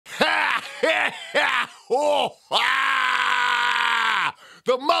Oh,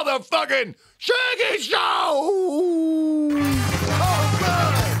 the motherfucking Shaggy Show! All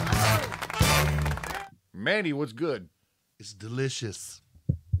right. Mandy, what's good? It's delicious.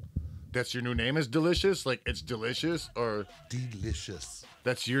 That's your new name is Delicious? Like it's delicious or? Delicious.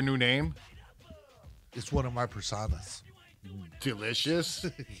 That's your new name? It's one of my personas. Delicious?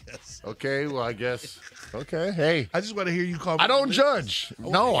 Yes. Okay, well, I guess. Okay, hey. I just want to hear you call me. I don't delicious. judge.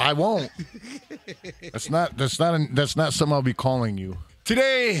 No, I won't. That's not something I'll be calling you.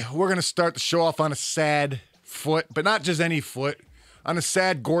 Today, we're going to start the show off on a sad foot, but not just any foot, on a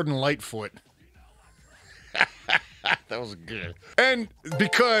sad Gordon Lightfoot. That was good. And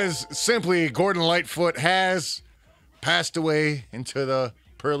because simply Gordon Lightfoot has passed away into the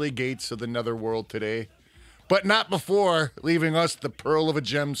pearly gates of the netherworld today, but not before leaving us the pearl of a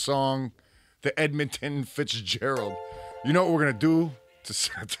gem song, the Edmonton Fitzgerald. You know what we're going to do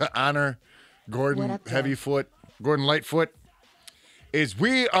to honor Gordon Lightfoot? Is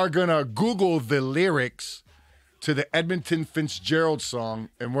we are going to Google the lyrics to the Edmonton Fitzgerald song,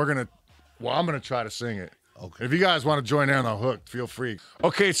 and I'm going to try to sing it. Okay. If you guys want to join in on the hook, feel free.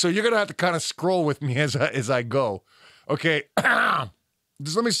 Okay, so you're going to have to kind of scroll with me as I go. Okay.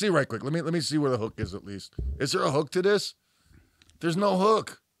 Just let me see right quick. Let me see where the hook is at least. Is there a hook to this? There's no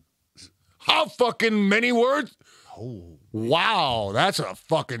hook. How fucking many words? Oh. Wow, that's a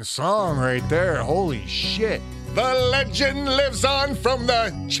fucking song right there. Holy shit. The legend lives on from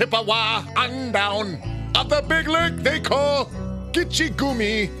the Chippewa on down of the big lake they call Gitche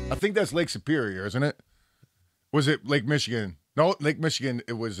Gumee. I think that's Lake Superior, isn't it? Was it Lake Michigan? No, Lake Michigan,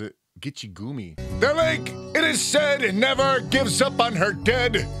 it was Gitche Gumee. The lake, it is said, never gives up on her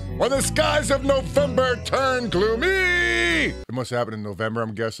dead when the skies of November turn gloomy. It must happen in November,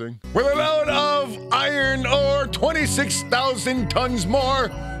 I'm guessing. With a load of iron ore, 26,000 tons more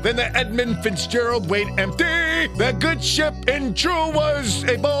than the Edmund Fitzgerald weighed empty. The good ship in true was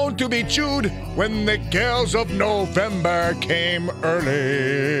a bone to be chewed when the gales of November came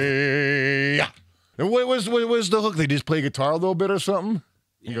early. And what was the hook? They just play guitar a little bit or something?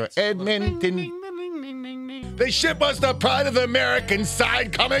 You go, Edmonton. They ship us the pride of the American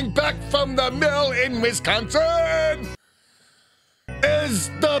side coming back from the mill in Wisconsin. As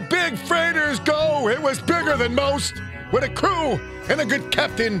the big freighters go, it was bigger than most, with a crew and a good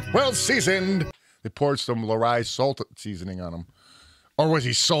captain, well seasoned. They poured some Larai salt seasoning on him. Or was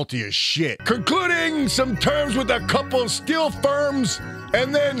he salty as shit? Concluding some terms with a couple steel firms,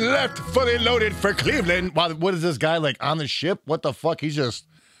 and then left fully loaded for Cleveland. Wow, what is this guy, like, on the ship? What the fuck? He's just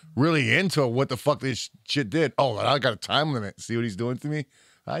really into what the fuck this shit did. Oh, I got a time limit. See what he's doing to me?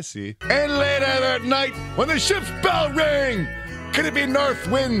 I see. And later that night, when the ship's bell rang, could it be north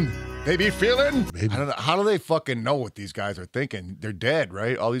wind they be feeling? Maybe. I don't know. How do they fucking know what these guys are thinking? They're dead,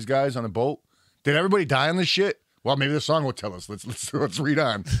 right? All these guys on the boat? Did everybody die on this shit? Well, maybe the song will tell us. Let's read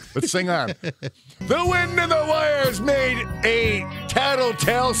on. Let's sing on. The wind in the wires made a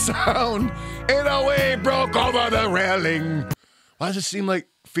tattletale sound, and a wave broke over the railing. Why does it seem like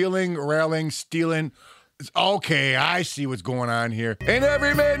feeling, railing, stealing? Okay, I see what's going on here. And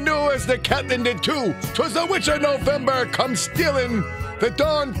every man knew, as the captain did too, 'twas the witch of November come stealing. The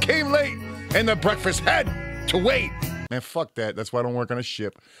dawn came late, and the breakfast had to wait. Man, fuck that. That's why I don't work on a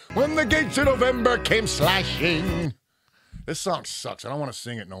ship. When the gates of November came slashing. This song sucks. I don't want to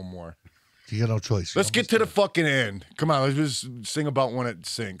sing it no more. You got no choice. Let's get to the fucking end. Come on, let's just sing about when it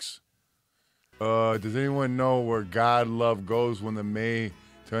sinks. Does anyone know where God love goes when the May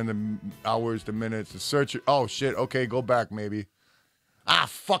turn the hours to minutes? The search. Oh, shit. Okay, go back, maybe. Ah,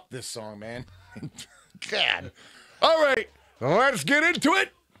 fuck this song, man. God. All right, let's get into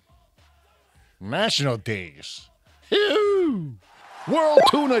it. National Days. Ew. World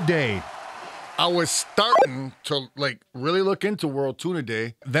Tuna Day. I was starting to like really look into World Tuna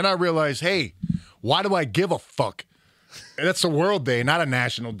Day. Then I realized, hey, why do I give a fuck? That's a World Day, not a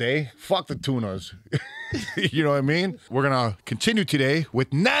national day. Fuck the tunas. You know what I mean? We're going to continue today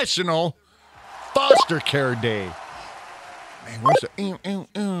with National Foster Care Day. Man, where's the...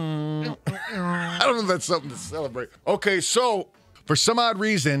 I don't know if that's something to celebrate. Okay, so... For some odd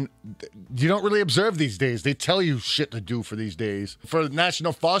reason, you don't really observe these days. They tell you shit to do for these days. For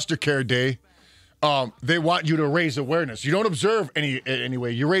National Foster Care Day, they want you to raise awareness. You don't observe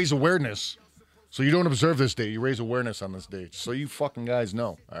anyway. You raise awareness. So you don't observe this day. You raise awareness on this day. So you fucking guys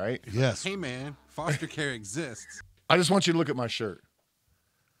know, all right? Yes. Hey, man, foster care exists. I just want you to look at my shirt.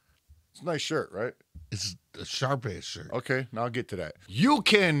 It's a nice shirt, right? It's a sharp-ass shirt. Okay, now I'll get to that. You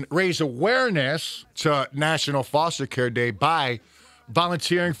can raise awareness to National Foster Care Day by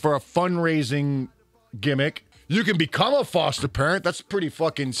volunteering for a fundraising gimmick. You can become a foster parent. That's a pretty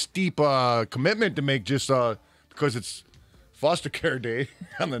fucking steep commitment to make just because it's foster care day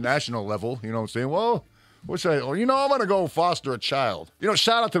on the national level. You know what I'm saying? Well, what should I? Well, you know, I'm going to go foster a child. You know,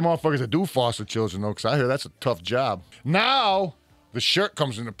 shout out to the motherfuckers that do foster children, though, because I hear that's a tough job. Now, the shirt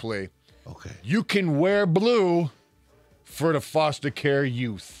comes into play. Okay. You can wear blue for the foster care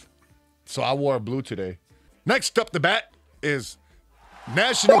youth. So I wore blue today. Next up the bat is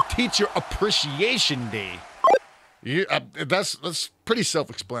National Teacher Appreciation Day. That's pretty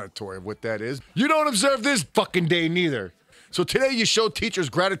self-explanatory of what that is. You don't observe this fucking day neither. So today you show teachers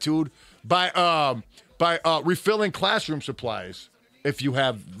gratitude by refilling classroom supplies if you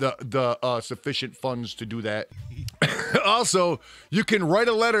have the sufficient funds to do that. Also, you can write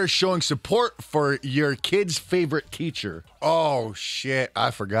a letter showing support for your kid's favorite teacher. Oh shit,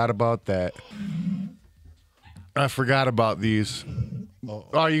 I forgot about that. I forgot about these. Oh,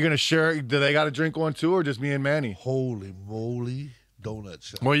 are you gonna share it? Do they got to drink one too, or just me and Manny? Holy moly, donut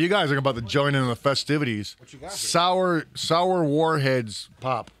shop. Well, you guys are about to join in the festivities. What you got? Sour Warheads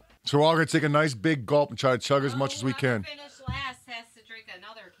pop. So we're all gonna take a nice big gulp and try to chug as much as we can. Finish last has to drink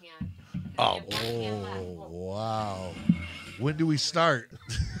another can. Oh. Oh, wow. When do we start?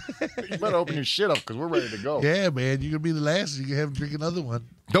 You better open your shit up because we're ready to go. Yeah, man, you're gonna be the last. You can have to drink another one.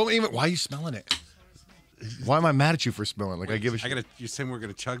 Don't even. Why are you smelling it? Why am I mad at you for smelling? Like I give a shit. You saying we're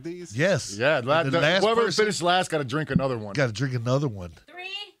gonna chug these? Yes. Yeah, The last whoever person finished last got to drink another one. got to drink another one. 3,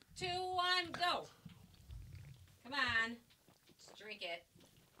 2, 1, go. Come on. Just drink it.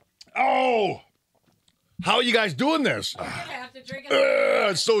 Oh, how are you guys doing this? You have to drink it.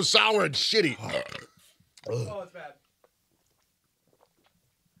 It's so sour and shitty. Oh, it's bad.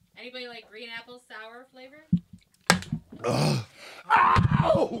 Anybody like green apple sour flavor?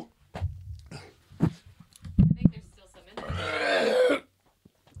 Ow! I think there's still some in there.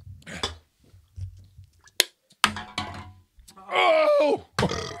 Oh!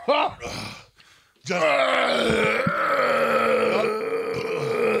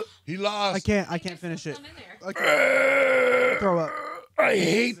 He lost. I can't finish it. Some in there. I can't throw up. I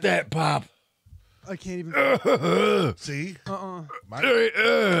hate that pop. I can't even. See? Uh-uh.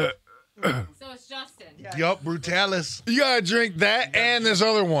 So it's Justin. Yup, Brutalis. You gotta drink that and this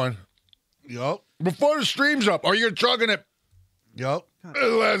other one Yup. before the stream's up, or you're chugging it Yup. the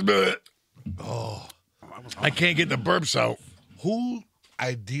last minute. Oh. I can't get the burps out. Who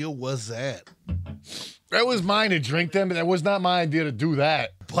idea was that? That was mine to drink them, but that was not my idea to do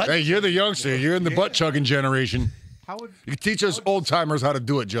that. Butt Hey, you're the youngster. You're in the butt chugging generation. How would You can teach us old timers how to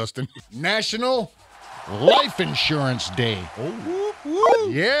do it, Justin. National Life Insurance Day. Oh.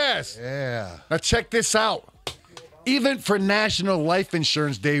 Yes. Yeah. Now check this out. Even for National Life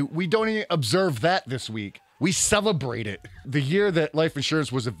Insurance Day, we don't even observe that this week. We celebrate it. The year that life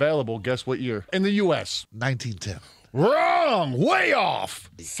insurance was available, guess what year? In the U.S. 1910. Wrong. Way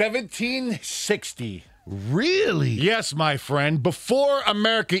off. 1760. Really? Yes, my friend. Before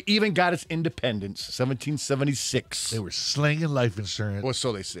America even got its independence, 1776. They were slinging life insurance. Well,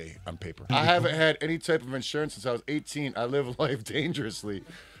 so they say on paper. I haven't had any type of insurance since I was 18. I live life dangerously.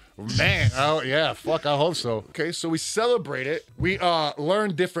 Man, oh yeah, fuck, I hope so. Okay, so we celebrate it. We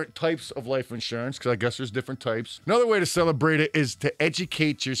learn different types of life insurance, because I guess there's different types. Another way to celebrate it is to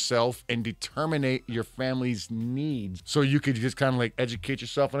educate yourself and determine your family's needs. So you could just kind of like educate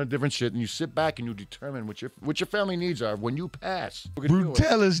yourself on a different shit, and you sit back and you determine what your family needs are when you pass. We're gonna do it.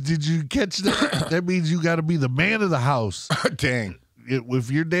 Brutalis, did you catch that? That means you got to be the man of the house. Dang. If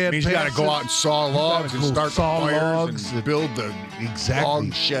your dad Means you gotta go out and saw logs and go start saw fires logs and build the Exactly.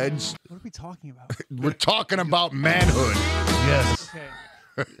 log sheds. what are we talking about? We're talking about manhood. Yes.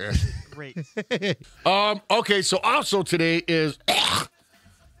 Okay. Great. Okay, so also today is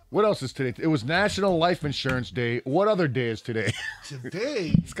what else is today? It was National Life Insurance Day. What other day is today?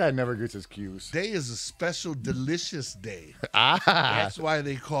 Today, This guy never gets his cues. today is a special delicious day. Ah. That's why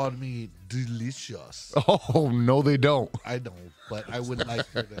they called me delicious. Oh, no, they don't. I know, but I would like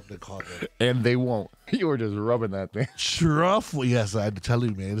for them to call it And they won't. You were just rubbing that thing. truffle. Yes, I had to tell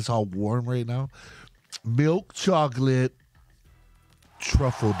you, man. It's all warm right now. Milk chocolate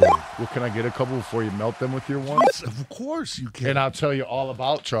truffle day. Well, can I get a couple before you melt them with your one? Yes, of course you can. And I'll tell you all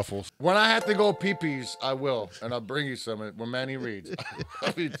about truffles. When I have to go pee-pees, I will. And I'll bring you some when Manny reads.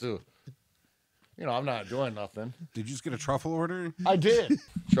 Me too. You know, I'm not doing nothing. Did you just get a truffle order? I did.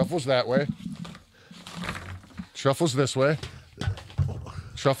 Truffles that way. Truffles this way.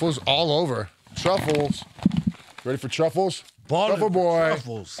 Truffles all over. Truffles. Ready for truffles? Truffle boy.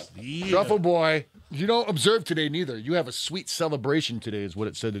 Truffles. Yeah. Truffle boy. You don't observe today neither. You have a sweet celebration today is what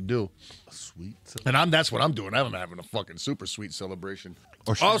it said to do. Sweet. And that's what I'm doing. I'm having a fucking super sweet celebration.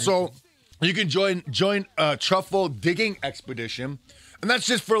 Or Also, You can join a truffle digging expedition. And that's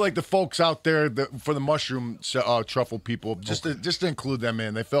just for like the folks out there, for the mushroom truffle people, just to include them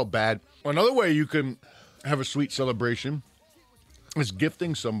in. They felt bad. Another way you can have a sweet celebration is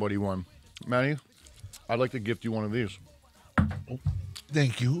gifting somebody one. Manny, I'd like to gift you one of these.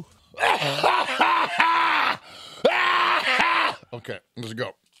 Thank you. Okay, let's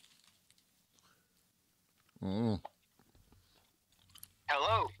go. Hello.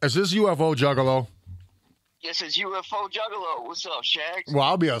 Is this UFO Juggalo? Yes, it's UFO Juggalo. What's up, Shags? Well,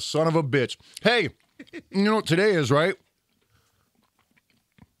 I'll be a son of a bitch. Hey, you know what today is, right?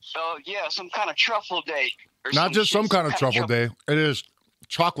 Yeah, some kind of truffle day. Or Not just shit, some kind of truffle day. It is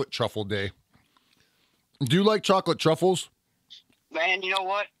chocolate truffle day. Do you like chocolate truffles? Man, you know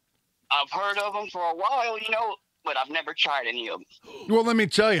what? I've heard of them for a while, but I've never tried any of them. Well, let me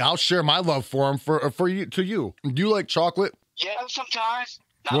tell you, I'll share my love for them for you to you. Do you like chocolate? Yeah, sometimes.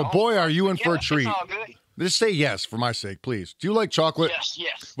 Well, boy, are you in for a treat. It's all good. Just say yes for my sake, please. Do you like chocolate?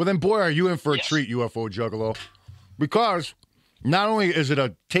 Yes. Well, then, boy, are you in for a Yes. treat, UFO Juggalo. Because not only is it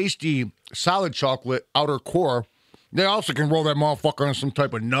a tasty, solid chocolate outer core, they also can roll that motherfucker on some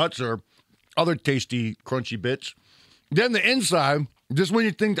type of nuts or other tasty, crunchy bits. Then the inside, just when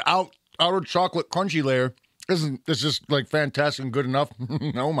you think the outer chocolate crunchy layer isn't this just like fantastic and good enough?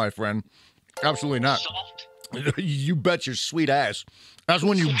 No, my friend. Absolutely not. Soft. You bet your sweet ass. That's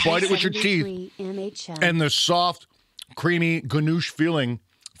when you bite it with your teeth. And the soft, creamy ganache feeling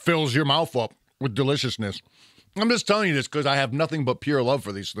fills your mouth up with deliciousness. I'm just telling you this because I have nothing but pure love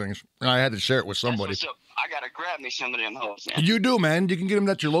for these things. And I had to share it with somebody. That's what's up. I gotta grab me some of them hoes, man. You do, man. You can get them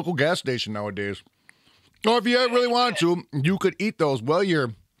at your local gas station nowadays. Or if you really want to, you could eat those. Well,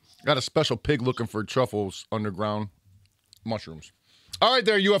 you're got a special pig looking for truffles underground mushrooms. All right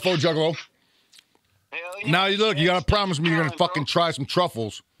there, UFO Juggalo. Hell yeah. Now, look, you got to promise me you're going to fucking try some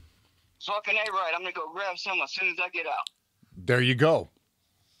truffles. Fucking A right. I'm gonna go grab some as soon as I get out. There you go.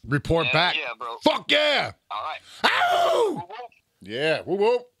 Report Hell back. yeah, bro. Fuck yeah. All right. Ow! Whoop, whoop. Yeah. Whoop,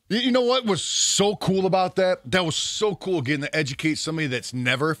 whoop. You know what was so cool about that? That was so cool getting to educate somebody that's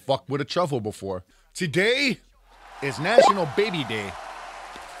never fucked with a truffle before. Today is National Baby Day.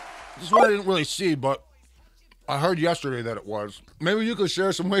 This is what I didn't really see, but I heard yesterday that it was. Maybe you could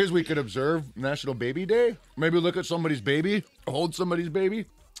share some ways we could observe National Baby Day. Maybe look at somebody's baby, hold somebody's baby.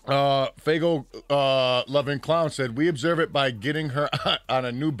 Fago Loving Clown said, we observe it by getting her on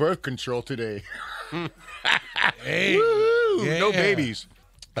a new birth control today. Hey. Woo! Yeah. No babies.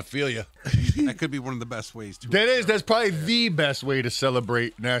 I feel you. That could be one of the best ways to. That's probably the best way to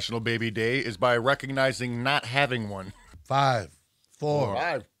celebrate National Baby Day is by recognizing not having one. 5, 4,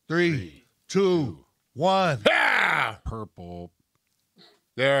 Five. 3, 2, 1. Ah! Purple.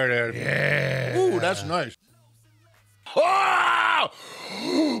 There it is. Yeah. Ooh, that's nice. Oh!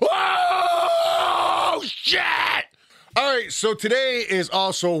 Oh, shit! All right, so today is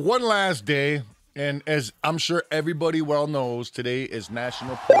also one last day, and as I'm sure everybody well knows, today is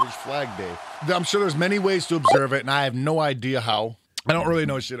National Polish Flag Day. I'm sure there's many ways to observe it, and I have no idea how. I don't really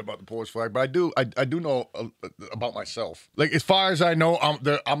know shit about the Polish flag, but I do know about myself. Like, as far as I know,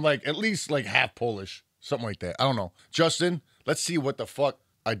 I'm like at least like half Polish, something like that. I don't know. Justin, let's see what the fuck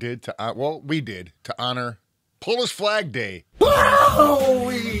I did we did to honor Polish Flag Day.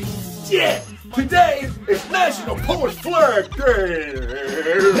 Holy shit! Today is National Polish Flag Day!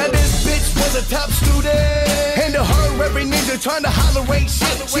 Now this bitch was a top student, and to her every ninja trying to holler ain't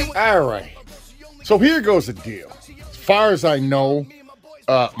shit. All right. So here goes the deal. As far as I know,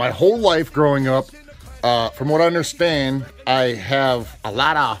 my whole life growing up, from what I understand, I have a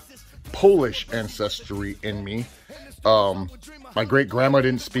lot of Polish ancestry in me. My great grandma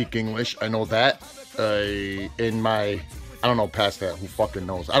didn't speak English. I know that. I don't know past that. Who fucking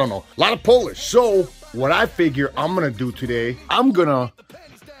knows? I don't know. A lot of Polish. So what I figure I'm gonna do today, I'm gonna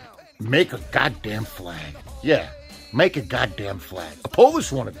make a goddamn flag. Yeah, make a goddamn flag. A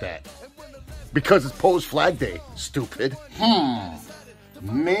Polish one at that. Because it's Polish Flag Day, stupid.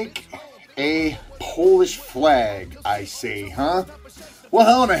 Make a Polish flag, I say, huh? Well,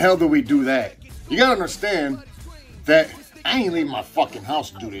 how in the hell do we do that? You gotta understand that I ain't leaving my fucking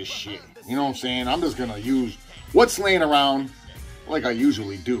house to do this shit. You know what I'm saying? I'm just gonna use what's laying around like I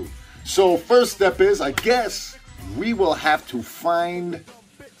usually do. So first step is, I guess, we will have to find...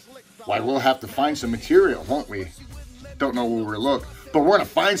 we'll have to find some material, won't we? Don't know where we look. But we're gonna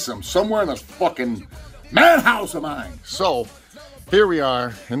find somewhere in this fucking madhouse of mine. So, here we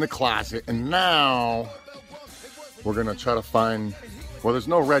are in the closet, and now we're gonna try to find, well, there's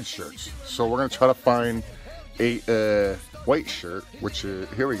no red shirts. So we're gonna try to find a white shirt, which,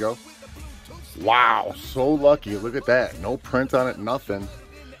 here we go. Wow, so lucky, look at that. No print on it, nothing.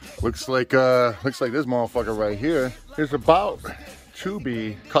 Looks like this motherfucker right here is about to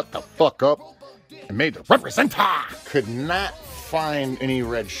be cut the fuck up and made to represent. Could not find any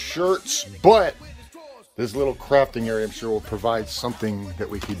red shirts, but this little crafting area I'm sure will provide something that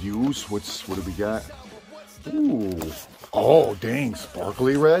we could use. What do we got? Ooh. Oh, dang,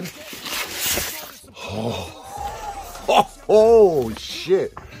 sparkly red. Oh,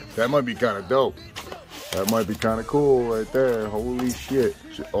 shit. That might be kind of dope. That might be kind of cool right there. Holy shit.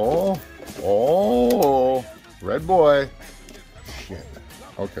 Oh, red boy. Shit.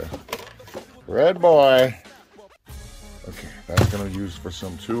 Okay. Red boy. Okay, that's gonna use for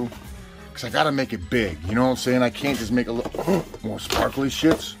some too. Cause I gotta make it big. You know what I'm saying? I can't just make a little more sparkly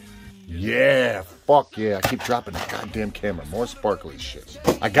shits. Yeah, fuck yeah. I keep dropping the goddamn camera. More sparkly shits.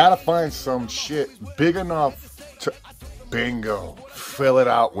 I gotta find some shit big enough to, bingo, fill it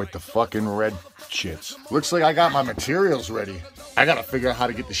out with the fucking red shits. Looks like I got my materials ready. I gotta figure out how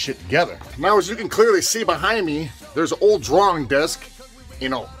to get the shit together. Now, as you can clearly see behind me, there's an old drawing desk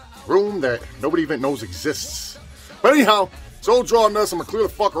in a room that nobody even knows exists. But anyhow, it's old drawing desk. I'm gonna clear the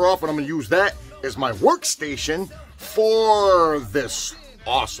fucker off and I'm gonna use that as my workstation for this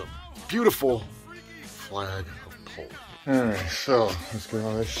awesome, beautiful flag of Poland. Alright, so let's get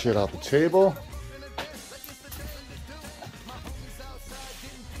all this shit off the table.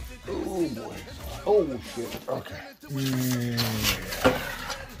 Oh boy. Oh shit. Okay. Yeah.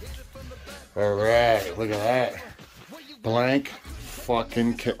 Alright, look at that. Blank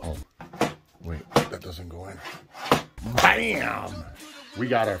fucking oh. Wait, that doesn't go in. Bam! We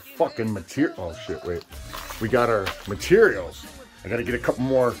got our fucking material. Oh shit, wait. We got our materials. I gotta get a couple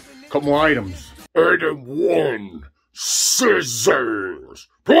more items. Item 1, scissors.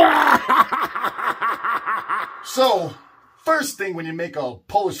 So, first thing when you make a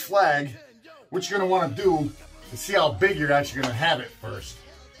Polish flag, what you're gonna wanna do is see how big you're actually gonna have it first.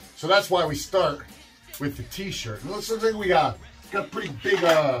 So that's why we start with the t-shirt. It looks like we got a pretty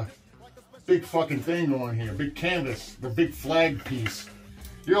big fucking thing going here. Big canvas, the big flag piece.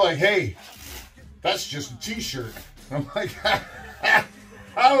 You're like, hey, that's just a t-shirt. I'm like,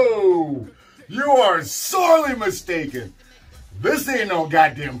 oh, you are sorely mistaken. This ain't no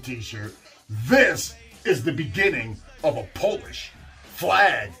goddamn t-shirt. This is the beginning of a Polish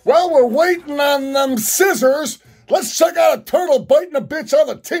flag. While we're waiting on them scissors, let's check out a turtle biting a bitch on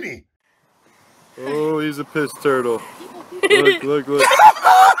the titty. Oh, he's a piss turtle. Look.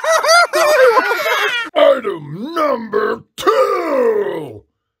 Item number 2.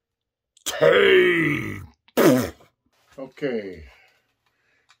 Tape. Okay.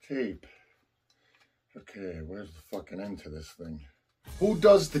 Tape. Okay, where's the fucking end to this thing? Who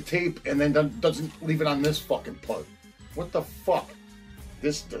does the tape and then doesn't leave it on this fucking part? What the fuck?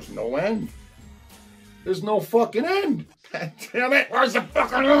 There's no end. There's no fucking end. God damn it, where's the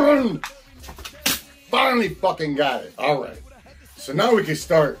fucking end? Finally fucking got it. All right. So now we can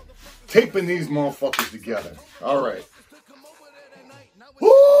start taping these motherfuckers together. All right.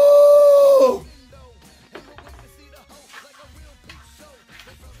 Woo!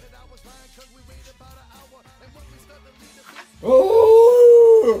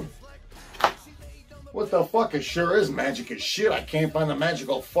 Ooh! What the fuck? It sure is magic as shit. I can't find the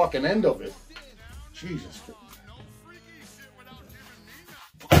magical fucking end of it. Jesus.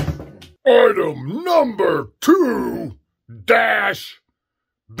 Item number 2-B.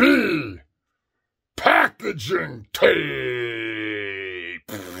 Packaging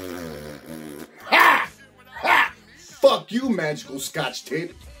tape. Ha! Ha! Fuck you, magical scotch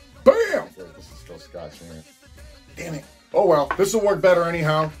tape. Bam! This is still scotch in it. Damn it. Oh well, this will work better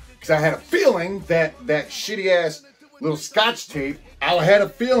anyhow. Because I had a feeling that shitty ass little scotch tape, I had a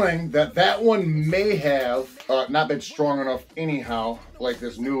feeling that one may have not been strong enough anyhow, like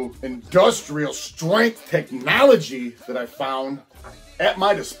this new industrial strength technology that I found at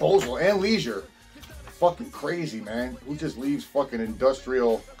my disposal and leisure. Fucking crazy, man. Who just leaves fucking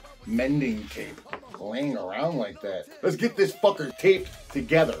industrial mending tape laying around like that? Let's get this fucker taped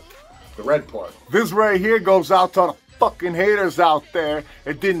together. The red part. This right here goes out to the fucking haters out there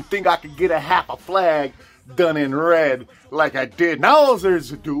that didn't think I could get a half a flag done in red like I did. Now all there's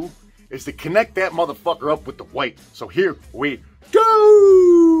to do is to connect that motherfucker up with the white. So here we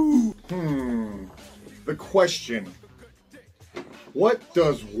go. The question: what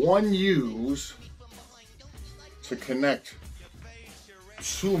does one use to connect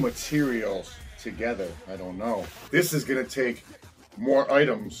two materials together? I don't know. This is gonna take more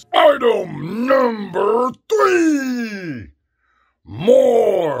items. Item number 3.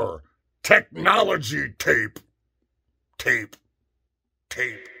 More technology tape. Tape.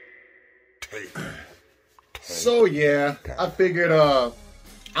 So yeah, I figured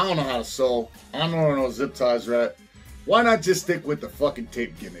I don't know how to sew. I don't know where no zip ties are at. Why not just stick with the fucking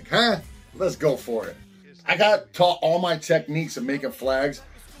tape gimmick, huh? Let's go for it. I got taught all my techniques of making flags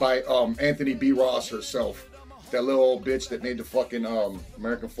by Anthony B. Ross herself. That little old bitch that made the fucking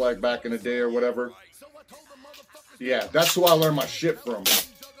American flag back in the day or whatever. Yeah, that's who I learned my shit from.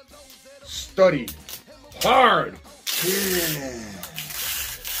 Studied hard. Yeah.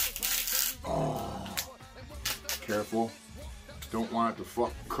 Oh. Careful. Don't want it to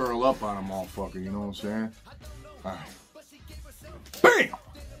fucking curl up on a motherfucker, you know what I'm saying? All right. BAM!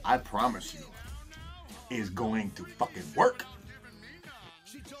 I promise you, is going to fucking work.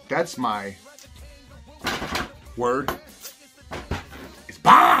 That's my word. It's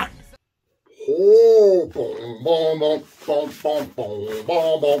bond. Oh, boom, boom, boom, boom, boom, boom, boom,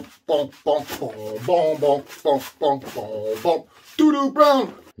 boom, boom, boom, boom, boom, boom, boom, boom, boom. Doo-doo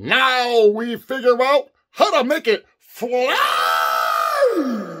brown. Now we figure out how to make it fly.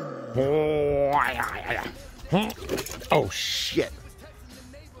 Oh shit.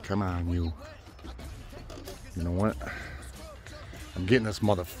 Come on, you. You know what? I'm getting this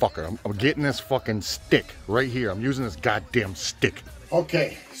motherfucker. I'm getting this fucking stick right here. I'm using this goddamn stick.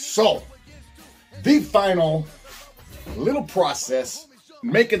 Okay, so the final little process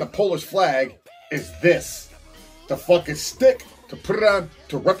making the Polish flag is this. The fucking stick to put it on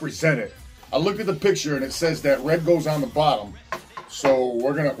to represent it. I looked at the picture and it says that red goes on the bottom. So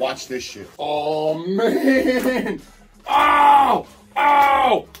we're gonna watch this shit. Oh man! Oh!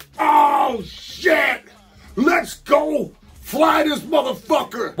 Oh! Oh shit! Let's go! Fly this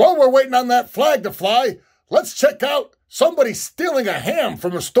motherfucker! While we're waiting on that flag to fly, let's check out somebody stealing a ham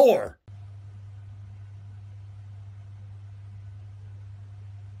from the store.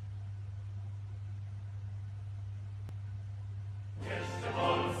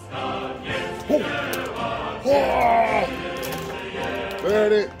 There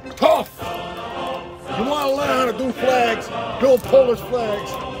it is. Tough! You want to learn how to do flags, build Polish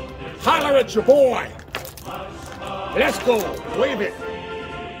flags, holler at your boy. Let's go. Wave it.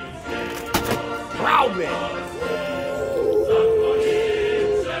 Proudly.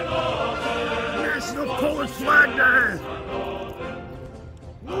 National Polish Flag Day.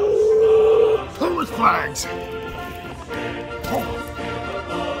 Polish flags.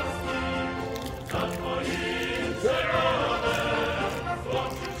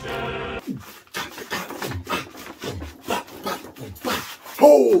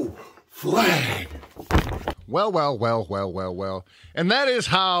 Oh, flag. Well. And that is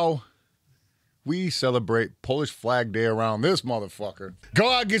how we celebrate Polish Flag Day around this motherfucker. Go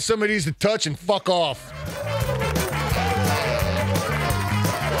out and get some of these to touch and fuck off.